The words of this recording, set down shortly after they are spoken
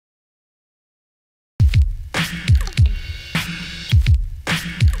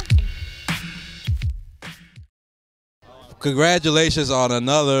congratulations on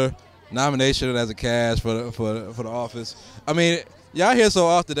another nomination as a cast for the office. I mean, y'all here so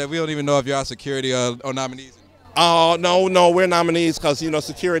often that we don't even know if y'all security or nominees. Oh, no, we're nominees because,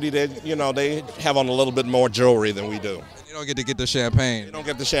 security, they have on a little bit more jewelry than we do. You don't get to get the champagne. You don't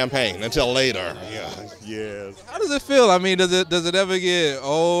get the champagne until later. Yeah. Yes. How does it feel? I mean, does it ever get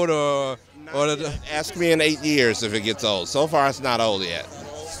old or Ask me in 8 years if it gets old. So far, it's not old yet.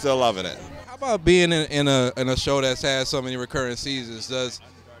 Still loving it. How about being in a show that's had so many recurring seasons? Does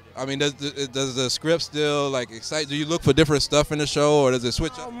the script still excite? Do you look for different stuff in the show, or does it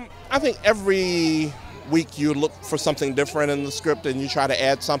switch up? I think every week you look for something different in the script, and you try to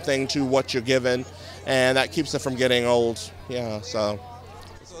add something to what you're given, and that keeps it from getting old. Yeah, so.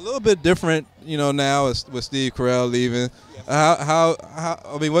 It's a little bit different, now with Steve Carell leaving.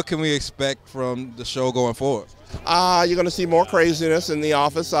 What can we expect from the show going forward? You're going to see more craziness in the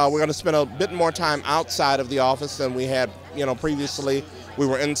office. We're going to spend a bit more time outside of the office than we had, previously. We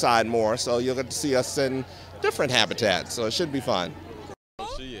were inside more, so you'll get to see us in different habitats, so it should be fun.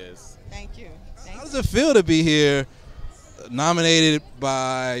 She is. Thank you. How does it feel to be here, nominated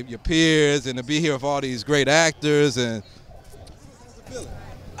by your peers, and to be here with all these great actors? And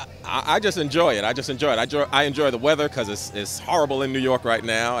I just enjoy it. I enjoy the weather because it's horrible in New York right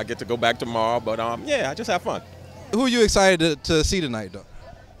now. I get to go back tomorrow, but yeah, I just have fun. Who are you excited to see tonight, though?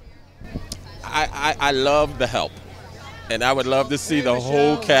 I love The Help, and I would love to see the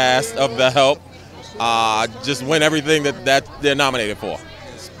whole cast of The Help just win everything that they're nominated for,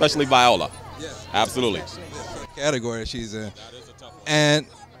 especially Viola. Absolutely. Category she's in. And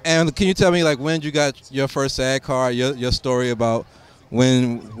can you tell me when you got your first SAG card? Your story about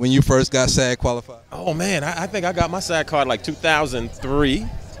when you first got SAG qualified? Oh man, I think I got my SAG card 2003.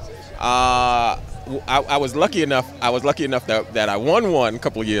 I was lucky enough. That I won one a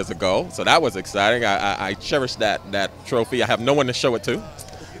couple of years ago, so that was exciting. I cherish that trophy. I have no one to show it to,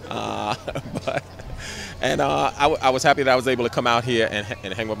 I was happy that I was able to come out here and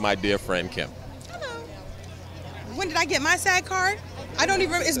hang with my dear friend Kim. When did I get my SAG card? I don't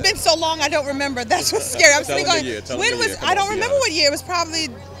even. It's been so long. I don't remember. That's what's scary. I'm sitting going. When was? I don't remember what year. It was probably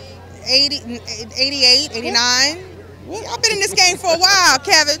 80, 88, 89. I've been in this game for a while,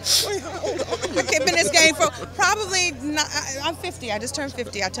 Kevin. I've been in this game for probably. I'm 50. I just turned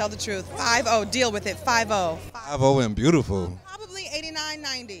 50. I tell the truth. 50. Deal with it. 50. 50 and beautiful. Probably 89,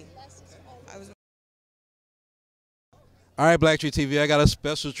 90. All right, BlackTree TV, I got a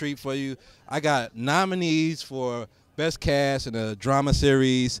special treat for you. I got nominees for Best Cast in a Drama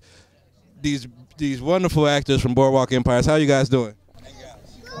Series. These wonderful actors from Boardwalk Empire. How you guys doing?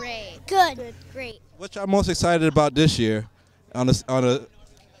 Great. Good. Great. What y'all most excited about this year The SAG Awards.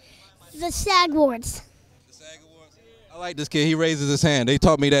 The SAG Awards? I like this kid. He raises his hand. They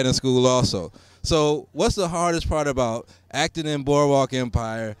taught me that in school also. So what's the hardest part about acting in Boardwalk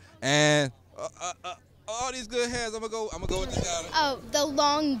Empire and all these good hands? I'm gonna go with this guy. Oh, the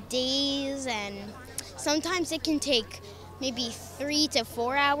long days, and sometimes it can take maybe 3 to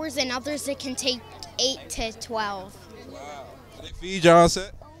 4 hours, and others it can take 8 to 12. Wow. Do they feed y'all on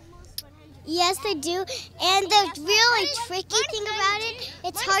set? Yes, they do. And the really tricky thing about it,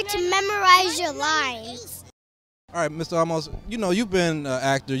 it's hard to memorize your lines. All right, Mr. Amos, you've been an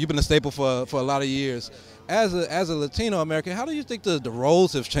actor. You've been a staple for a lot of years. As a Latino American, how do you think the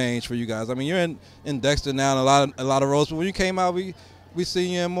roles have changed for you guys? I mean, you're in Dexter now, and a lot of roles. But when you came out, we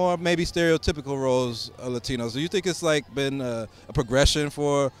see you in more maybe stereotypical roles of Latinos. Do you think it's been a progression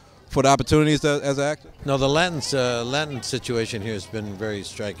for the opportunities as an actor? No, the Latin situation here has been very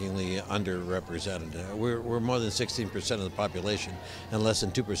strikingly underrepresented. We're more than 16% of the population, and less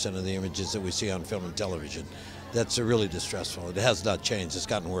than 2% of the images that we see on film and television. That's really distressful. It has not changed. It's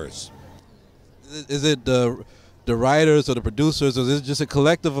gotten worse. Is it the writers or the producers, or is it just a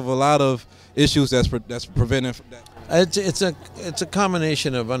collective of a lot of issues that's preventing that? It's a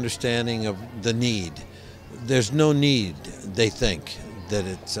combination of understanding of the need. There's no need, they think, that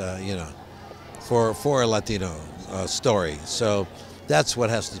it's for a Latino story. So that's what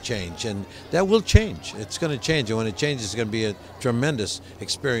has to change, and that will change. It's going to change, and when it changes, it's going to be a tremendous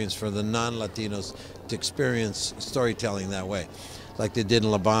experience for the non-Latinos to experience storytelling that way. Like they did in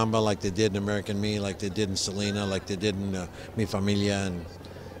La Bamba, like they did in American Me, like they did in Selena, like they did in Mi Familia, and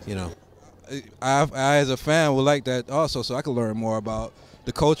I as a fan would like that also, so I can learn more about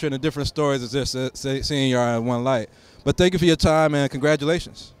the culture and the different stories as just seeing y'all in one light. But thank you for your time and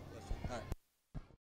congratulations.